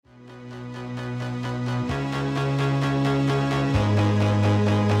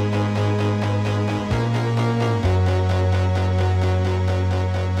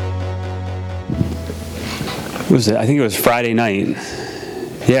what was it? I think it was Friday night.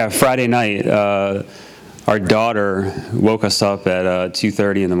 Yeah, Friday night. Our daughter woke us up at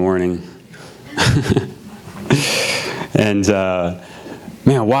 2:30 in the morning. And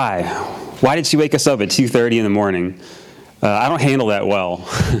man, why? Why did she wake us up at 2:30 in the morning? I don't handle that well,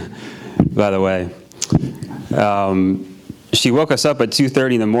 by the way. She woke us up at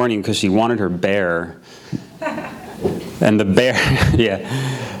 2:30 in the morning because she wanted her bear. And the bear, yeah,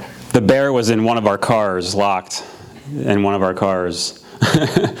 the bear was in one of our cars, locked in one of our cars.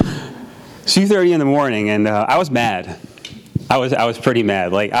 2:30 in the morning, and I was mad. I was pretty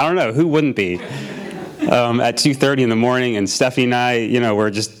mad. Like, I don't know, who wouldn't be? At 2:30 in the morning, and Steffi and I, we're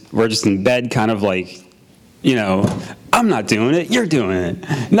just in bed, kind of like, I'm not doing it, you're doing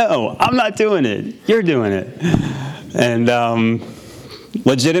it. No, I'm not doing it, you're doing it. And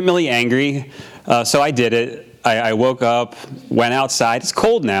legitimately angry, so I did it. I woke up, went outside. It's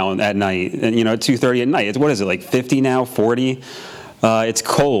cold now at night, and at 2:30 at night. What is it, like 50 now, 40? It's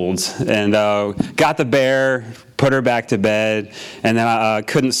cold, and got the bear, put her back to bed, and then I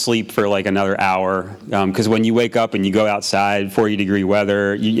couldn't sleep for like another hour, because when you wake up and you go outside, 40-degree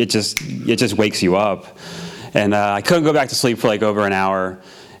weather, it just wakes you up. And I couldn't go back to sleep for like over an hour,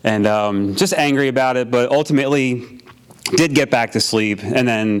 and just angry about it, but ultimately did get back to sleep. And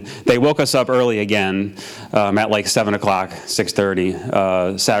then they woke us up early again at like 7 o'clock,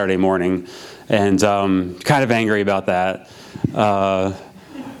 6:30 Saturday morning, and kind of angry about that.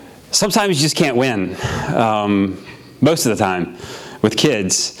 Sometimes you just can't win, most of the time with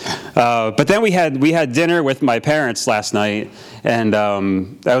kids. But then we had dinner with my parents last night, and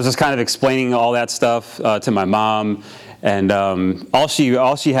I was just kind of explaining all that stuff to my mom, and all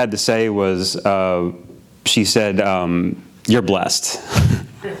she had to say was, she said, "You're blessed."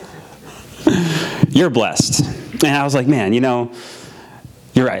 You're blessed. And I was like, man,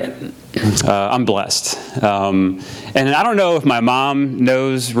 you're right. I'm blessed. And I don't know if my mom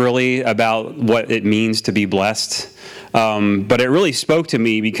knows really about what it means to be blessed, but it really spoke to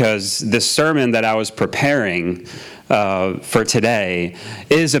me because this sermon that I was preparing for today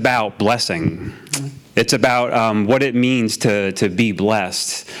is about blessing. It's about what it means to be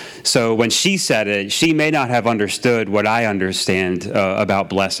blessed. So when she said it, she may not have understood what I understand about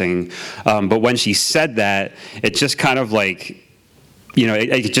blessing, but when she said that, it just kind of like,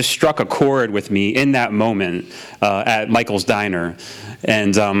 it just struck a chord with me in that moment at Michael's Diner.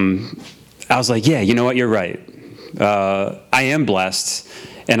 And I was like, yeah, you know what, you're right. I am blessed,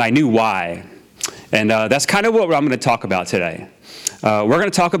 and I knew why. And that's kind of what I'm going to talk about today. We're going to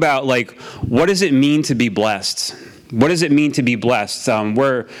talk about, like, what does it mean to be blessed? What does it mean to be blessed?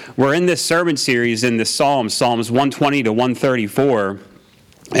 We're in this sermon series in the Psalms 120 to 134.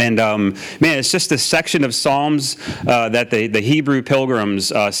 And man, it's just a section of Psalms that the Hebrew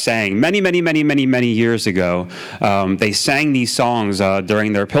pilgrims sang many years ago. They sang these songs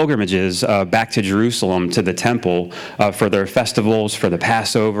during their pilgrimages back to Jerusalem, to the temple, for their festivals, for the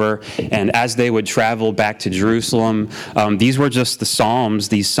Passover. And as they would travel back to Jerusalem, these were just the Psalms,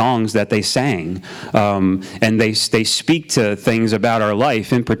 these songs that they sang. And they speak to things about our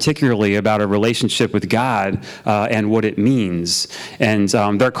life, and particularly about a relationship with God and what it means. And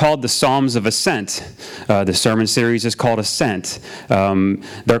they're called the Psalms of Ascent. The sermon series is called Ascent.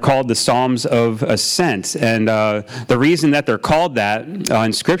 They're called the Psalms of Ascent. And the reason that they're called that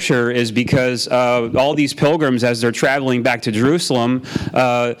in Scripture is because all these pilgrims, as they're traveling back to Jerusalem,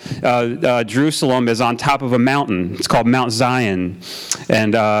 Jerusalem is on top of a mountain. It's called Mount Zion.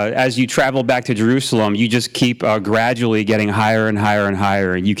 And as you travel back to Jerusalem, you just keep gradually getting higher and higher and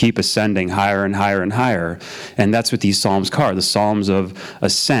higher. And you keep ascending higher and higher and higher. And that's what these Psalms are, the Psalms of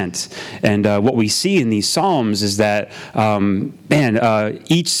Ascent. And what we see in these Psalms is that,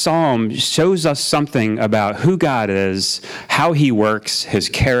 each Psalm shows us something about who God is, how he works, his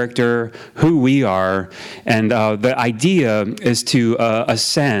character, who we are. And the idea is to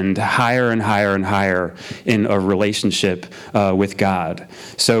ascend higher and higher and higher in a relationship with God.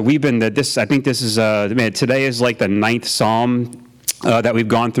 So we've been, I think this is, today is like the 9th Psalm that we've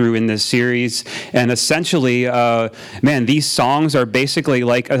gone through in this series. And essentially, these songs are basically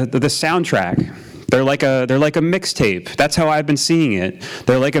like the soundtrack. They're like a mixtape. That's how I've been seeing it.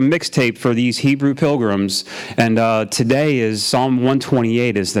 They're like a mixtape for these Hebrew pilgrims. And today is Psalm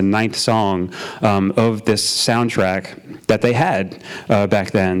 128 is the 9th song of this soundtrack that they had back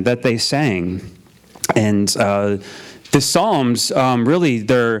then, that they sang. And the Psalms, really,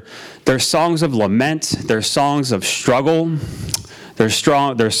 they're songs of lament. They're songs of struggle. They're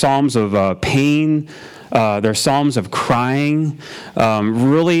Psalms of pain, They're psalms of crying.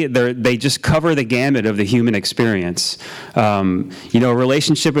 Really, they just cover the gamut of the human experience. A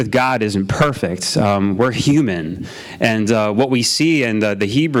relationship with God isn't perfect. We're human. And what we see in the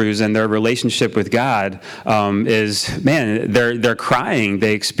Hebrews and their relationship with God is, man, they're crying.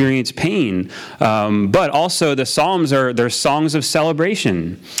 They experience pain. But also the psalms they're songs of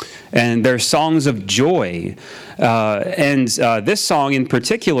celebration. And they're songs of joy. And this song in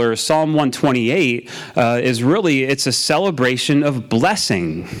particular, Psalm 128, it's a celebration of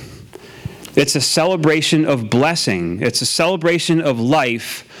blessing. It's a celebration of blessing. It's a celebration of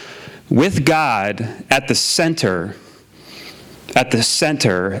life with God at the center,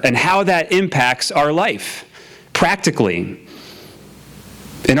 and how that impacts our life practically,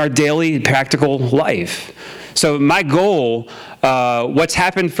 in our daily practical life. So my goal, what's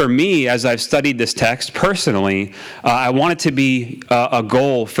happened for me as I've studied this text personally, I want it to be a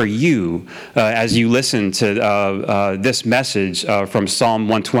goal for you as you listen to this message from Psalm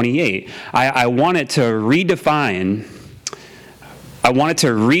 128. I want it to redefine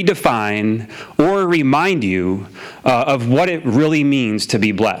or remind you of what it really means to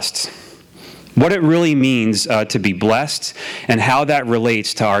be blessed. What it really means to be blessed, and how that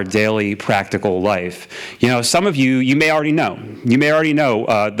relates to our daily practical life. Some of you may already know. You may already know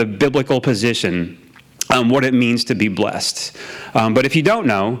the biblical position, what it means to be blessed. But if you don't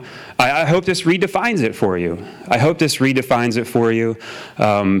know, I hope this redefines it for you.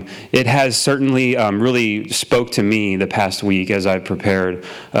 It has certainly really spoke to me the past week as I prepared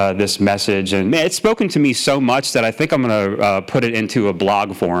this message. And man, it's spoken to me so much that I think I'm going to put it into a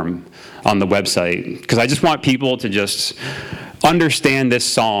blog form on the website, because I just want people to just understand this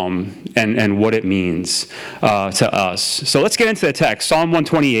psalm and what it means to us. So let's get into the text. Psalm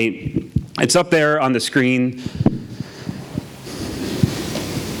 128. It's up there on the screen.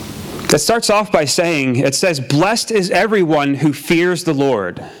 It starts off by saying, it says, "Blessed is everyone who fears the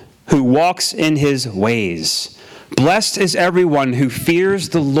Lord, who walks in his ways." Blessed is everyone who fears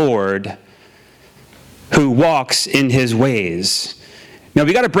the Lord, who walks in his ways. Now,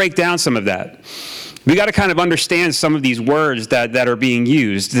 we got to break down some of that. We got to kind of understand some of these words that are being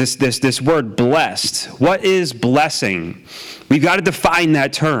used. This word blessed. What is blessing? We've got to define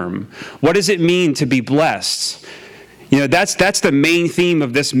that term. What does it mean to be blessed? That's the main theme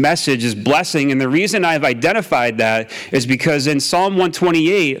of this message, is blessing. And the reason I've identified that is because in Psalm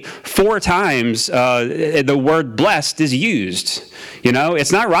 128, 4 times the word blessed is used.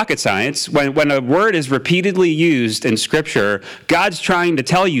 It's not rocket science. When a word is repeatedly used in Scripture, God's trying to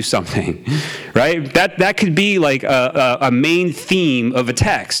tell you something, right? That could be like a main theme of a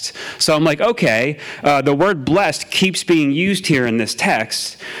text. So I'm like, okay, the word blessed keeps being used here in this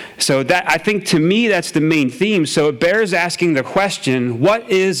text. So that, I think, to me, that's the main theme. So it bears asking the question, what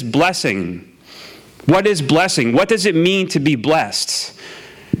is blessing? What is blessing? What does it mean to be blessed?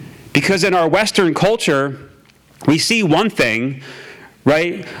 Because in our Western culture, we see one thing,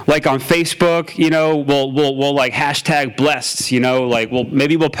 right? Like on Facebook, we'll like hashtag blessed,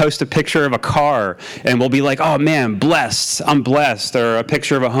 maybe we'll post a picture of a car and we'll be like, oh man, blessed, I'm blessed, or a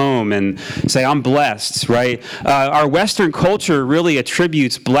picture of a home and say, I'm blessed, right? Our Western culture really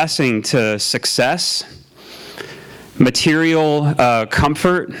attributes blessing to success, material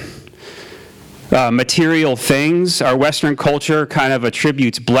comfort, material things. Our Western culture kind of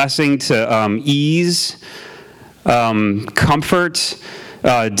attributes blessing to ease, comfort,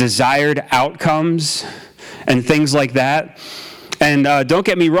 desired outcomes, and things like that. And don't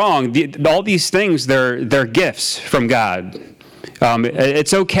get me wrong, all these things, they're gifts from God.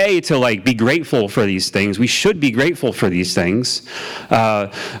 It's okay to be grateful for these things. We should be grateful for these things.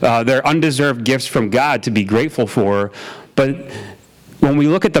 They're undeserved gifts from God to be grateful for. But when we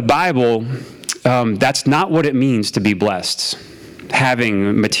look at the Bible, that's not what it means to be blessed.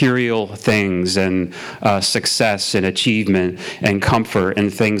 Having material things and success and achievement and comfort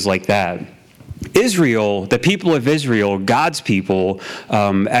and things like that. Israel, the people of Israel, God's people,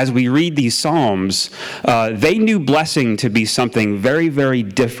 as we read these Psalms, they knew blessing to be something very, very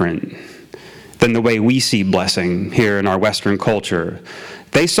different than the way we see blessing here in our Western culture.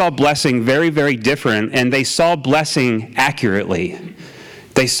 They saw blessing very, very different, and they saw blessing accurately.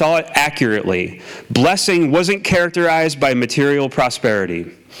 They saw it accurately. Blessing wasn't characterized by material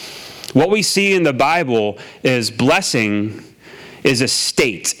prosperity. What we see in the Bible is blessing is a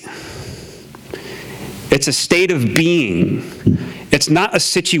state. It's a state of being. It's not a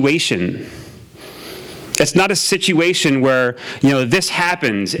situation. It's not a situation where, this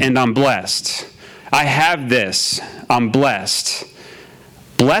happens and I'm blessed. I have this, I'm blessed.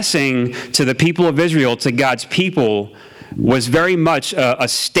 Blessing to the people of Israel, to God's people, was very much a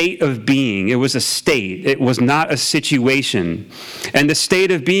state of being. It was a state. It was not a situation. And the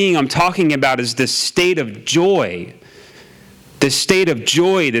state of being I'm talking about is this state of joy. This state of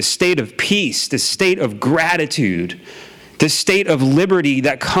joy, this state of peace, this state of gratitude, this state of liberty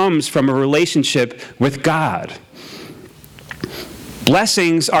that comes from a relationship with God.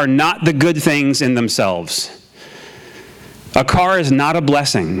 Blessings are not the good things in themselves. A car is not a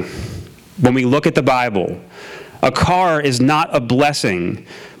blessing. When we look at the Bible, a car is not a blessing.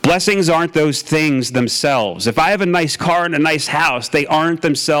 Blessings aren't those things themselves. If I have a nice car and a nice house, they aren't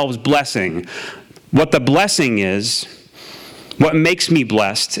themselves blessing. What the blessing is, what makes me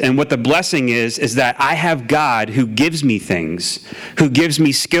blessed, and what the blessing is that I have God who gives me things, who gives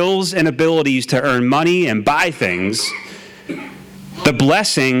me skills and abilities to earn money and buy things. The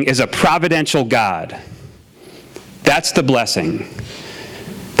blessing is a providential God. That's the blessing.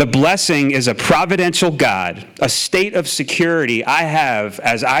 The blessing is a providential God, a state of security I have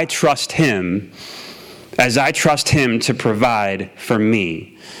as I trust Him to provide for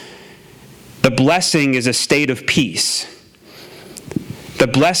me. The blessing is a state of peace. The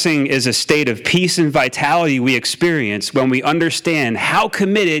blessing is a state of peace and vitality we experience when we understand how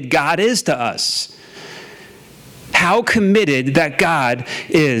committed God is to us. How committed that God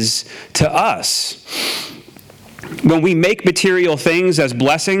is to us. When we make material things as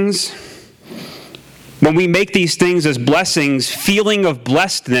blessings, when we make these things as blessings, feeling of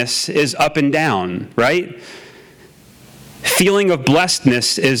blessedness is up and down, right? Feeling of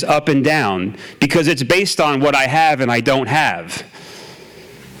blessedness is up and down because it's based on what I have and I don't have.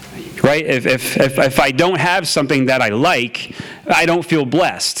 Right? If I don't have something that I like, I don't feel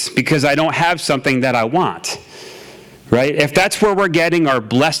blessed because I don't have something that I want. Right? If that's where we're getting our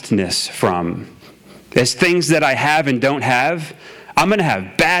blessedness from, is things that I have and don't have, I'm going to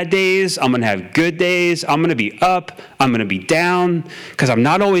have bad days, I'm going to have good days, I'm going to be up, I'm going to be down, because I'm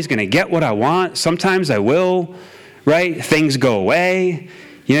not always going to get what I want. Sometimes I will, right? Things go away.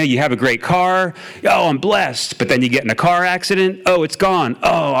 You know, you have a great car, oh, I'm blessed, but then you get in a car accident, oh, it's gone,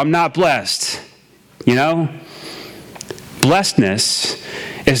 oh, I'm not blessed. You know? Blessedness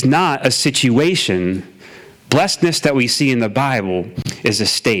is not a situation. Blessedness that we see in the Bible is a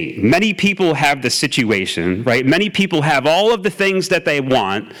state. Many people have the situation, right? Many people have all of the things that they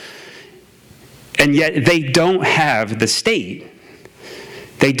want, and yet they don't have the state.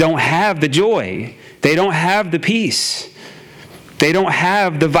 They don't have the joy. They don't have the peace. They don't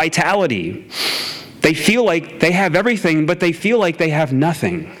have the vitality. They feel like they have everything, but they feel like they have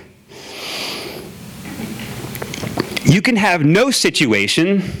nothing. You can have no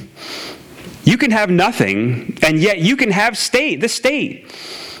situation. You can have nothing, and yet you can have the state.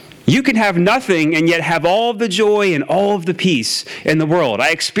 You can have nothing and yet have all of the joy and all of the peace in the world.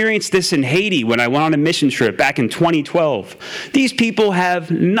 I experienced this in Haiti when I went on a mission trip back in 2012. These people have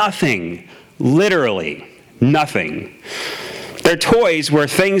nothing, literally nothing. Their toys were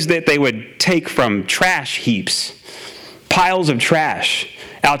things that they would take from trash heaps, piles of trash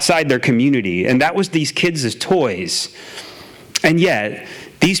outside their community, and that was these kids' toys. And yet,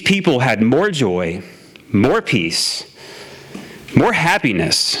 these people had more joy, more peace, more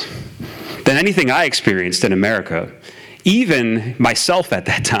happiness than anything I experienced in America. Even myself at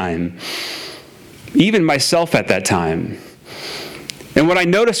that time. And what I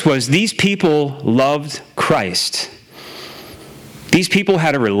noticed was these people loved Christ. These people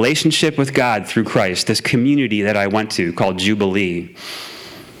had a relationship with God through Christ, this community that I went to called Jubilee.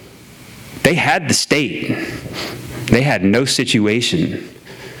 They had the state. They had no situation.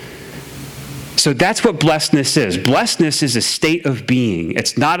 So that's what blessedness is. Blessedness is a state of being.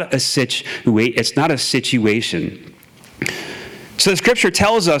 It's not a situation. So the scripture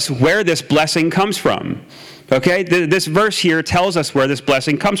tells us where this blessing comes from. Okay? This verse here tells us where this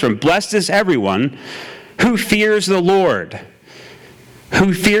blessing comes from. Blessed is everyone who fears the Lord.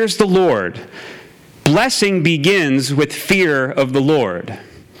 Who fears the Lord. Blessing begins with fear of the Lord.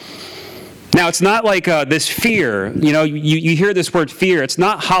 Now, it's not like this fear, you hear this word fear. It's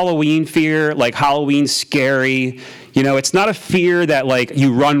not Halloween fear, like Halloween's scary. It's not a fear that like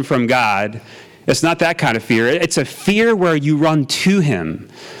you run from God. It's not that kind of fear. It's a fear where you run to Him.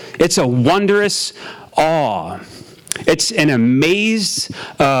 It's a wondrous awe. It's an amazed,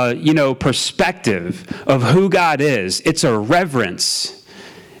 perspective of who God is. It's a reverence.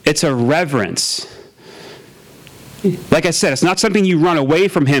 Like I said, it's not something you run away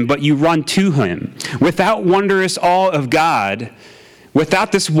from Him, but you run to Him. Without wondrous awe of God,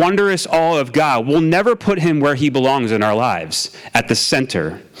 without this wondrous awe of God, we'll never put Him where He belongs in our lives, at the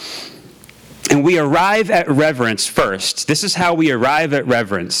center. And we arrive at reverence first. This is how we arrive at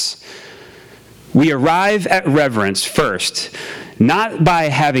reverence. We arrive at reverence first, not by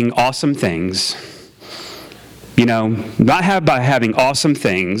having awesome things, by having awesome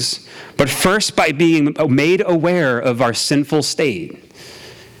things, but first by being made aware of our sinful state.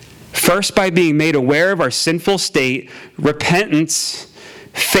 First by being made aware of our sinful state, repentance,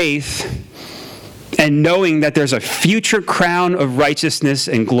 faith, and knowing that there's a future crown of righteousness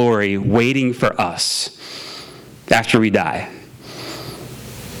and glory waiting for us after we die.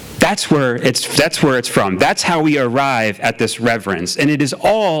 That's where it's from. That's how we arrive at this reverence. And it is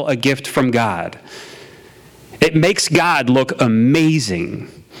all a gift from God. It makes God look amazing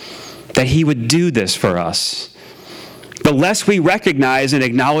that he would do this for us. The less we recognize and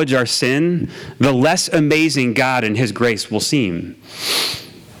acknowledge our sin, the less amazing God and his grace will seem.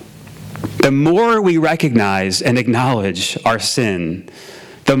 The more we recognize and acknowledge our sin,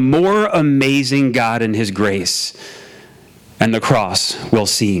 the more amazing God and his grace and the cross will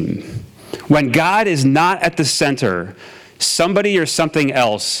seem. When God is not at the center, somebody or something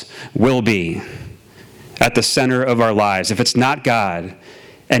else will be at the center of our lives. If it's not God,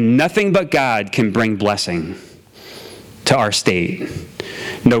 and nothing but God can bring blessing to our state.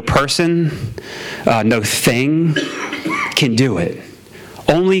 No person, no thing can do it.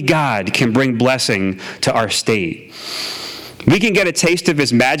 Only God can bring blessing to our state. We can get a taste of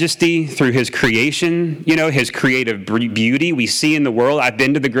his majesty through his creation, his creative beauty we see in the world. I've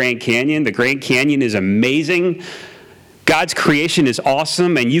been to the Grand Canyon. The Grand Canyon is amazing. God's creation is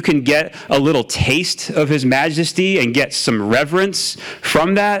awesome, and you can get a little taste of his majesty and get some reverence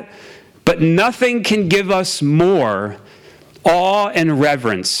from that. But nothing can give us more awe and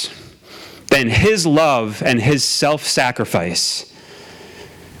reverence than his love and his self-sacrifice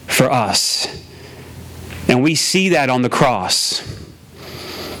for us. And we see that on the cross.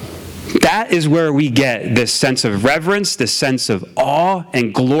 That is where we get this sense of reverence, this sense of awe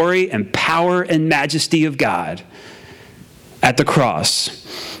and glory and power and majesty of God at the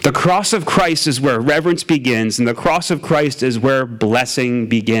cross. The cross of Christ is where reverence begins, and the cross of Christ is where blessing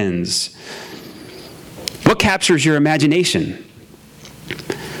begins. What captures your imagination?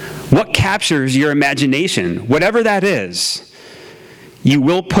 What captures your imagination? Whatever that is, you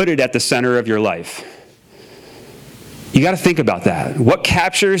will put it at the center of your life. You got to think about that. What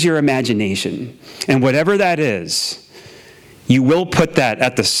captures your imagination? And whatever that is, you will put that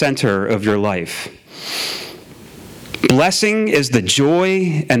at the center of your life. Blessing is the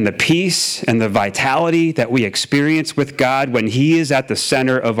joy and the peace and the vitality that we experience with God when he is at the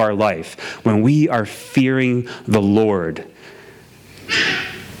center of our life, when we are fearing the Lord.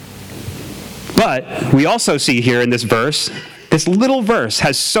 But we also see here in this verse, this little verse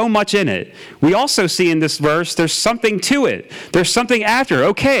has so much in it. We also see in this verse, there's something to it. There's something after.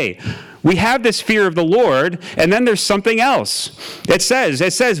 Okay, we have this fear of the Lord, and then there's something else. It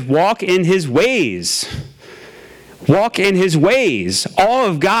says, walk in his ways. Walk in his ways. All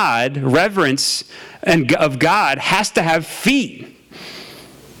of God, reverence of God has to have feet.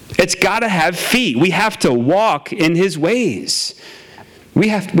 It's got to have feet. We have to walk in his ways. We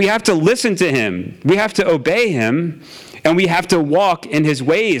have to listen to him. We have to obey him. And we have to walk in his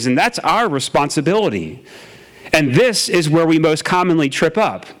ways. And that's our responsibility. And this is where we most commonly trip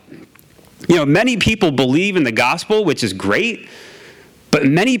up. Many people believe in the gospel, which is great. But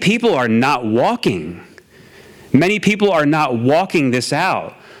many people are not walking. Many people are not walking this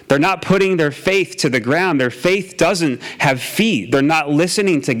out. They're not putting their faith to the ground. Their faith doesn't have feet. They're not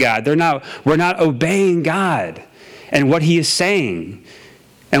listening to God. We're not obeying God and what he is saying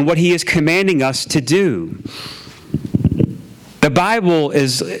and what he is commanding us to do. The Bible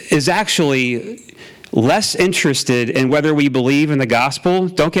is actually less interested in whether we believe in the gospel.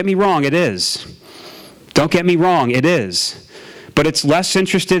 Don't get me wrong, it is. Don't get me wrong, it is. But it's less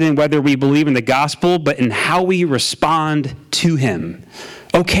interested in whether we believe in the gospel, but in how we respond to him.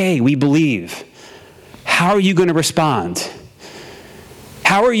 Okay, we believe. How are you going to respond?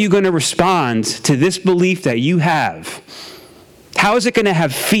 How are you going to respond to this belief that you have? How is it going to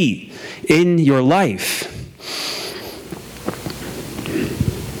have feet in your life?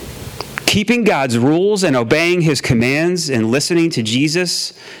 Keeping God's rules and obeying his commands and listening to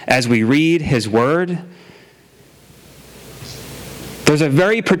Jesus as we read his word. There's a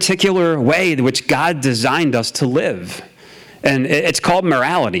very particular way in which God designed us to live. And it's called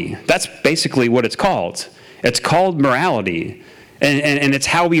morality. That's basically what it's called. It's called morality. And it's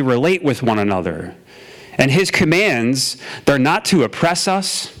how we relate with one another. And his commands, they're not to oppress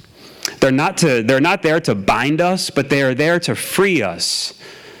us. They're not there to bind us, but they are there to free us.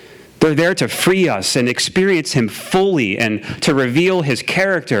 They're there to free us and experience him fully and to reveal his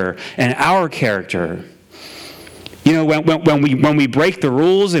character and our character. You know, when we break the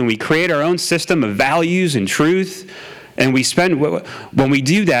rules and we create our own system of values and truth, and when we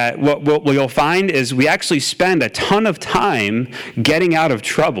do that, what you'll find is we actually spend a ton of time getting out of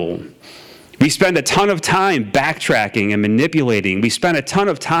trouble. We spend a ton of time backtracking and manipulating. We spend a ton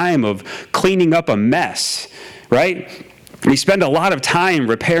of time of cleaning up a mess, right? We spend a lot of time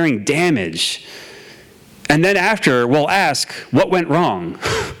repairing damage. And then after, we'll ask, what went wrong?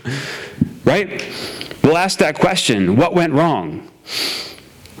 Right? We'll ask that question, what went wrong?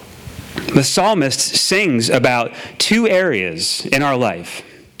 The psalmist sings about two areas in our life,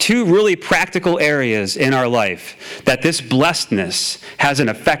 two really practical areas in our life that this blessedness has an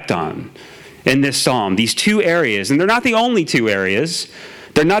effect on in this psalm. These two areas, and they're not the only two areas.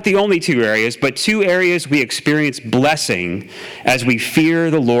 They're not the only two areas, but two areas we experience blessing as we fear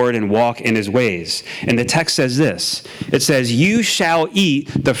the Lord and walk in his ways. And the text says this. It says, you shall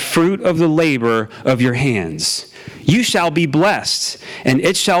eat the fruit of the labor of your hands. You shall be blessed, and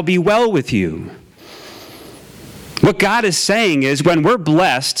it shall be well with you. What God is saying is when we're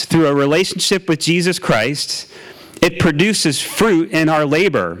blessed through a relationship with Jesus Christ, it produces fruit in our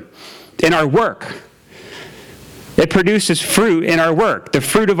labor, in our work. It produces fruit in our work, the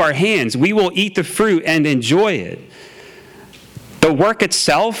fruit of our hands. We will eat the fruit and enjoy it. The work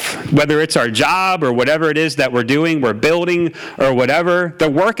itself, whether it's our job or whatever it is that we're doing, we're building or whatever, the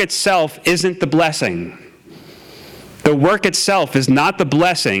work itself isn't the blessing. The work itself is not the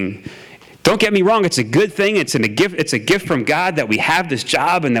blessing. Don't get me wrong, it's a good thing. It's a gift from God that we have this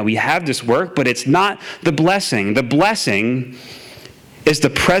job and that we have this work, but it's not the blessing. The blessing is the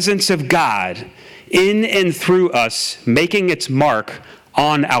presence of God in and through us, making its mark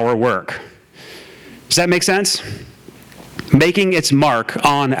on our work. Does that make sense? Making its mark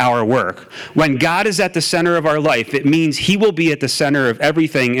on our work. When God is at the center of our life, it means he will be at the center of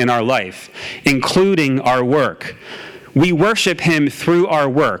everything in our life, including our work. We worship him through our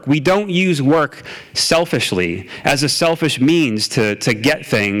work. We don't use work selfishly as a selfish means to get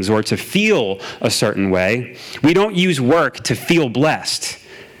things or to feel a certain way. We don't use work to feel blessed.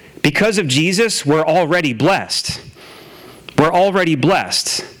 Because of Jesus, we're already blessed. We're already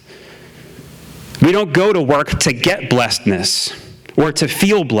blessed. We don't go to work to get blessedness or to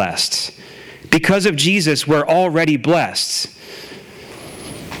feel blessed. Because of Jesus, we're already blessed.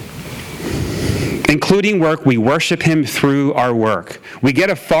 Including work, we worship him through our work. We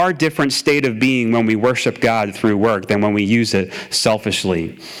get a far different state of being when we worship God through work than when we use it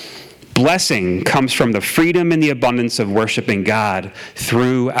selfishly. Blessing comes from the freedom and the abundance of worshiping God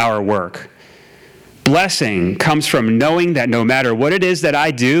through our work. Blessing comes from knowing that no matter what it is that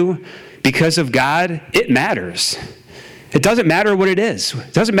I do, because of God, it matters. It doesn't matter what it is.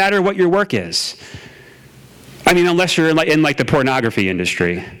 It doesn't matter what your work is. I mean, unless you're in the pornography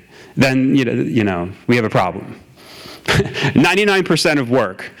industry, then you know we have a problem. 99%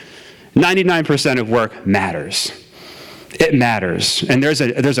 of work matters. It matters. And there's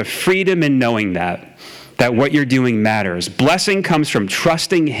a freedom in knowing that what you're doing matters. Blessing comes from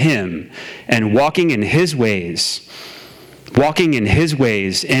trusting him and walking in his ways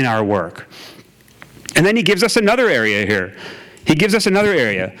in our work. And then he gives us another area here. He gives us another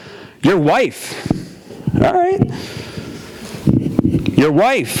area. Your wife. All right. Your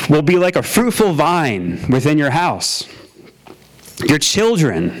wife will be like a fruitful vine within your house. Your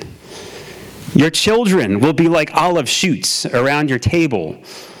children will be like olive shoots around your table.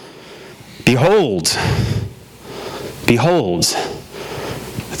 Behold,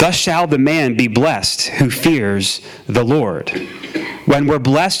 thus shall the man be blessed who fears the Lord. When we're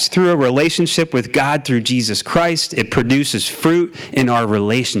blessed through a relationship with God through Jesus Christ, it produces fruit in our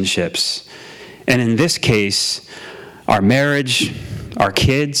relationships. And in this case, our marriage, our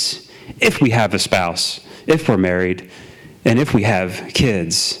kids, if we have a spouse, if we're married, and if we have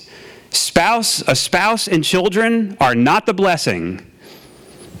kids. A spouse and children are not the blessing.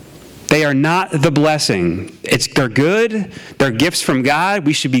 They are not the blessing. They're good. They're gifts from God.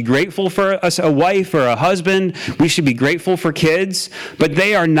 We should be grateful for a wife or a husband. We should be grateful for kids. But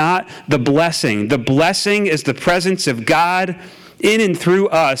they are not the blessing. The blessing is the presence of God in and through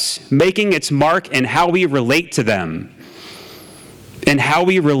us, making its mark in how we relate to them. And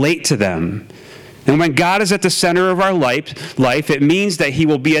when God is at the center of our life, it means that he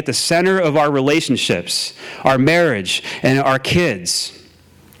will be at the center of our relationships, our marriage, and our kids.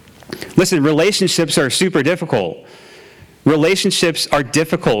 Listen, relationships are super difficult. Relationships are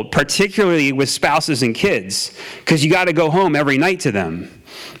difficult, particularly with spouses and kids, because you got to go home every night to them,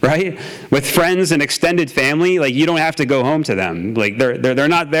 right? With friends and extended family, you don't have to go home to them. They're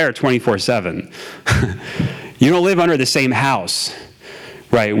not there 24/7. You don't live under the same house.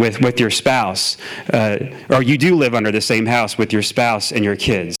 right, with your spouse, or you do live under the same house with your spouse and your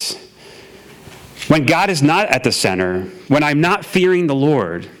kids. When God is not at the center, when I'm not fearing the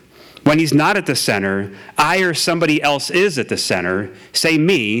Lord, when he's not at the center, I or somebody else is at the center, say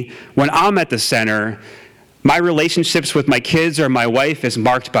me, when I'm at the center, my relationships with my kids or my wife is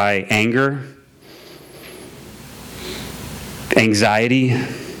marked by anger, anxiety,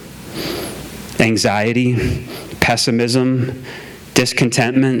 pessimism,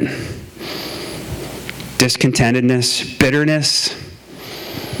 discontentedness, bitterness,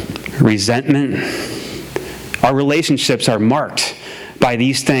 resentment. Our relationships are marked by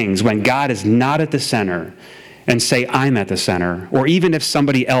these things when God is not at the center, and say, I'm at the center, or even if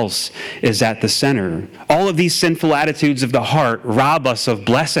somebody else is at the center. All of these sinful attitudes of the heart rob us of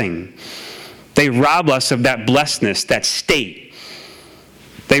blessing. They rob us of that blessedness, that state.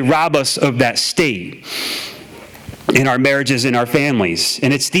 They rob us of that state in our marriages, in our families.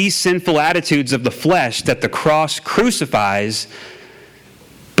 And it's these sinful attitudes of the flesh that the cross crucifies,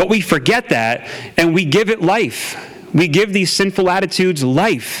 but we forget that and we give it life. We give these sinful attitudes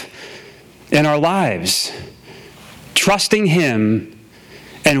life in our lives, trusting him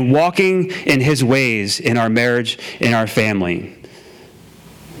and walking in his ways in our marriage, in our family.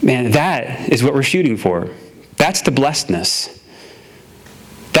 Man, that is what we're shooting for. That's the blessedness.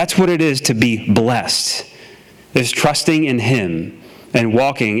 That's what it is to be blessed, is trusting in him and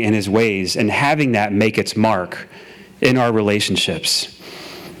walking in his ways and having that make its mark in our relationships.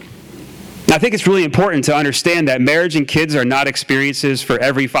 I think it's really important to understand that marriage and kids are not experiences for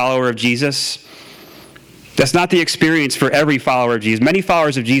every follower of Jesus. That's not the experience for every follower of Jesus. Many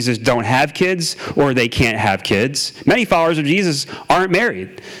followers of Jesus don't have kids, or they can't have kids. Many followers of Jesus aren't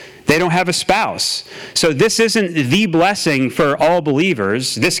married. They don't have a spouse. So this isn't the blessing for all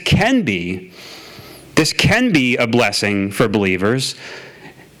believers. This can be a blessing for believers.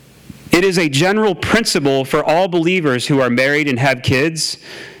 It is a general principle for all believers who are married and have kids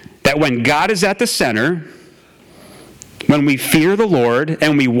that when God is at the center, when we fear the Lord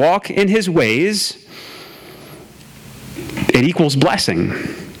and we walk in his ways, it equals blessing.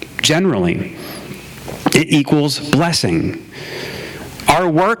 Generally, it equals blessing. Our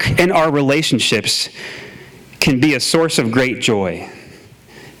work and our relationships can be a source of great joy.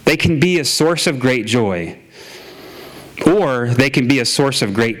 They can be a source of great joy, or they can be a source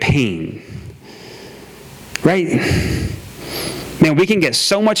of great pain. Right? Man, we can get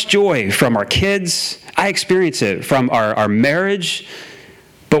so much joy from our kids. I experience it from our marriage,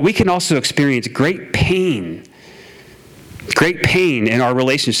 but we can also experience great pain in our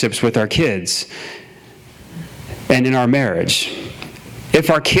relationships with our kids and in our marriage. If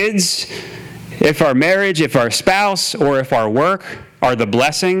our kids, if our marriage, if our spouse, or if our work are the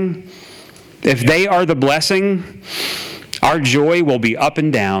blessing, if they are the blessing, our joy will be up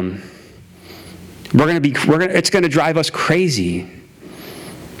and down. It's going to drive us crazy.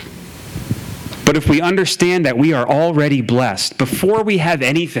 But if we understand that we are already blessed, before we have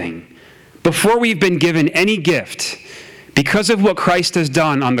anything, before we've been given any gift, because of what Christ has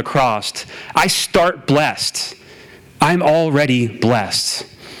done on the cross, I start blessed. I'm already blessed.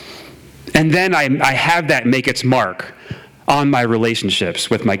 And then I have that make its mark on my relationships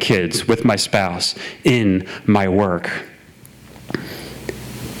with my kids, with my spouse, in my work.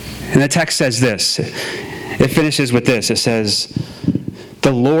 And the text says this. It finishes with this. It says,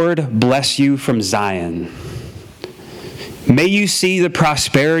 "The Lord bless you from Zion. May you see the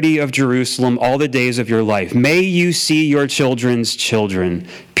prosperity of Jerusalem all the days of your life. May you see your children's children.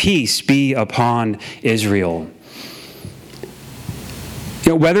 Peace be upon Israel."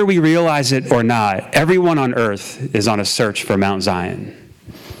 You know, whether we realize it or not, everyone on earth is on a search for Mount Zion.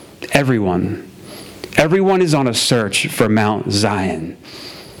 Everyone. Everyone is on a search for Mount Zion.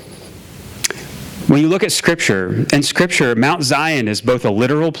 When you look at Scripture, in Scripture, Mount Zion is both a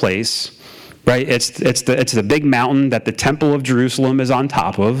literal place, right? It's the big mountain that the Temple of Jerusalem is on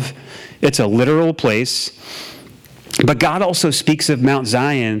top of. It's a literal place. But God also speaks of Mount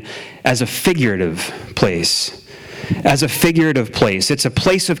Zion as a figurative place. As a figurative place. It's a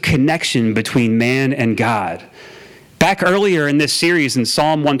place of connection between man and God. Back earlier in this series in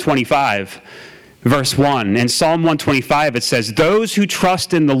Psalm 125, verse 1. In Psalm 125, it says, "Those who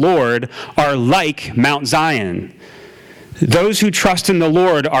trust in the Lord are like Mount Zion." Those who trust in the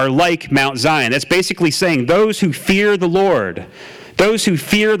Lord are like Mount Zion. That's basically saying those who fear the Lord, those who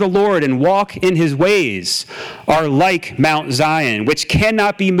fear the Lord and walk in his ways are like Mount Zion, which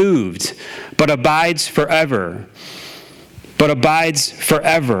cannot be moved, but abides forever. but abides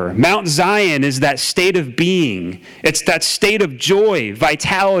forever. Mount Zion is that state of being. It's that state of joy,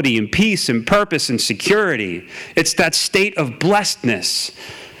 vitality, and peace, and purpose, and security. It's that state of blessedness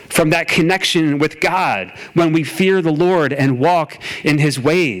from that connection with God when we fear the Lord and walk in his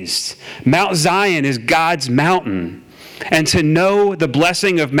ways. Mount Zion is God's mountain. And to know the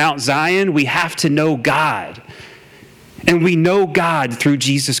blessing of Mount Zion, we have to know God. And we know God through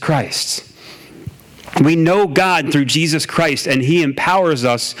Jesus Christ. We know God through Jesus Christ, and he empowers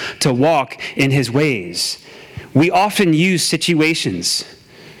us to walk in his ways. We often use situations.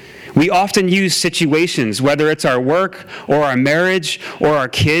 Whether it's our work or our marriage or our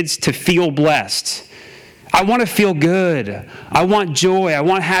kids, to feel blessed. I want to feel good. I want joy. I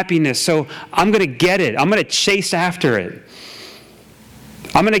want happiness. So I'm going to get it. I'm going to chase after it.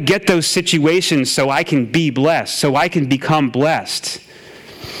 I'm going to get those situations so I can be blessed, so I can become blessed.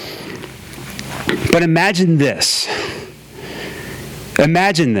 But imagine this.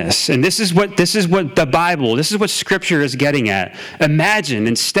 Imagine this. And this is what the Bible, this is what Scripture is getting at. Imagine,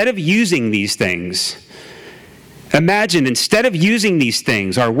 instead of using these things,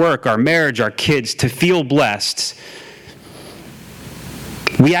 our work, our marriage, our kids, to feel blessed,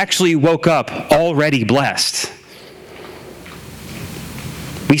 we actually woke up already blessed.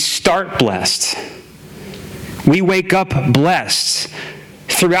 We start blessed. We wake up blessed.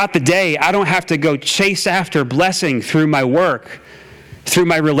 Throughout the day, I don't have to go chase after blessing through my work, through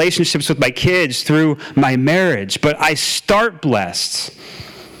my relationships with my kids, through my marriage, but I start blessed.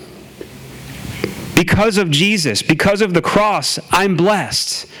 Because of Jesus, because of the cross, I'm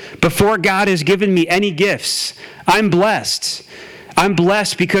blessed. Before God has given me any gifts, I'm blessed. I'm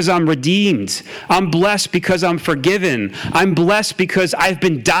blessed because I'm redeemed. I'm blessed because I'm forgiven. I'm blessed because I've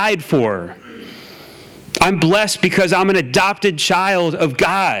been died for. I'm blessed because I'm an adopted child of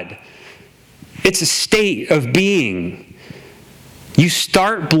God. It's a state of being. You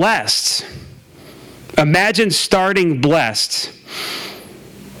start blessed. Imagine starting blessed.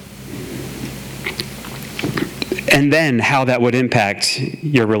 And then how that would impact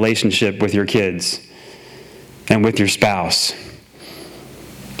your relationship with your kids and with your spouse.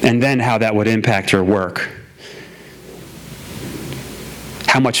 And then how that would impact your work.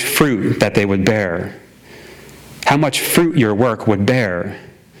 How much fruit that they would bear. How much fruit your work would bear.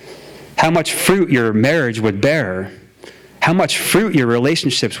 How much fruit your marriage would bear. How much fruit your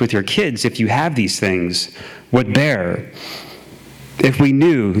relationships with your kids, if you have these things, would bear. If we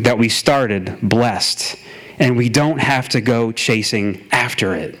knew that we started blessed and we don't have to go chasing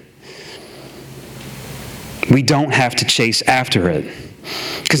after it. We don't have to chase after it.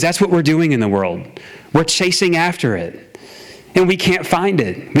 Because that's what we're doing in the world. We're chasing after it. And we can't find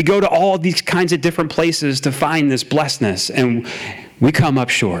it. We go to all these kinds of different places to find this blessedness. And we come up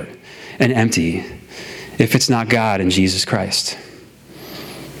short and empty if it's not God and Jesus Christ.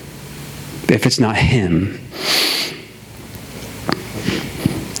 If it's not him.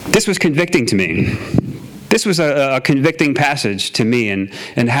 This was convicting to me. This was a convicting passage to me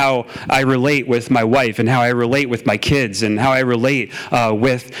and how I relate with my wife and how I relate with my kids and how I relate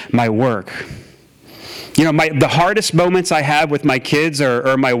with my work. You know, the hardest moments I have with my kids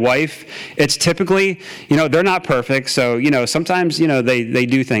or my wife, it's typically, they're not perfect. So, sometimes, they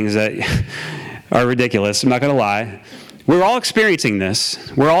do things that are ridiculous. I'm not going to lie. We're all experiencing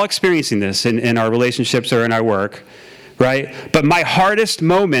this. We're all experiencing this in our relationships or in our work. Right? But my hardest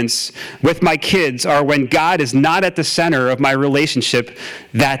moments with my kids are when God is not at the center of my relationship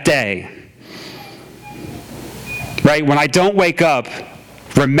that day. Right? When I don't wake up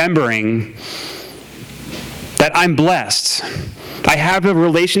remembering that I'm blessed. I have a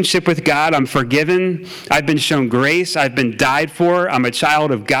relationship with God. I'm forgiven. I've been shown grace. I've been died for. I'm a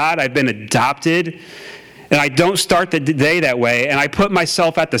child of God. I've been adopted. And I don't start the day that way, and I put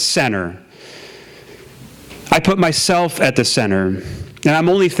myself at the center. I put myself at the center, and I'm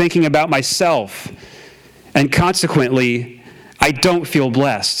only thinking about myself, and consequently, I don't feel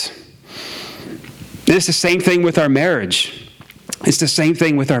blessed. And it's the same thing with our marriage. It's the same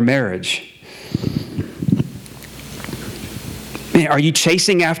thing with our marriage. Man, are you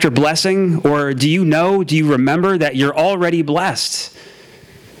chasing after blessing, or do you remember that you're already blessed?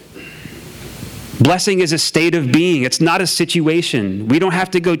 Blessing is a state of being. It's not a situation. We don't have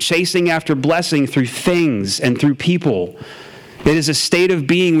to go chasing after blessing through things and through people. It is a state of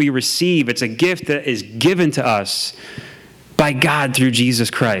being we receive. It's a gift that is given to us by God through Jesus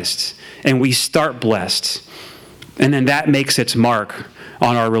Christ. And we start blessed. And then that makes its mark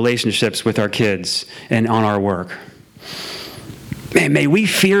on our relationships with our kids and on our work. Man, may we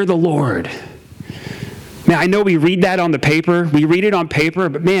fear the Lord. Man, I know we read that on the paper. We read it on paper,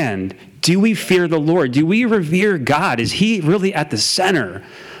 but man, Do we fear the Lord? Do we revere God? Is he really at the center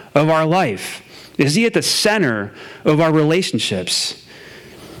of our life? Is he at the center of our relationships?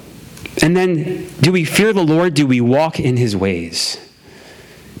 And then, do we fear the Lord? Do we walk in his ways?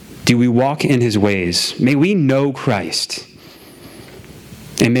 Do we walk in his ways? May we know Christ,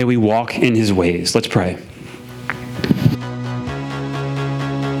 and may we walk in his ways. Let's pray.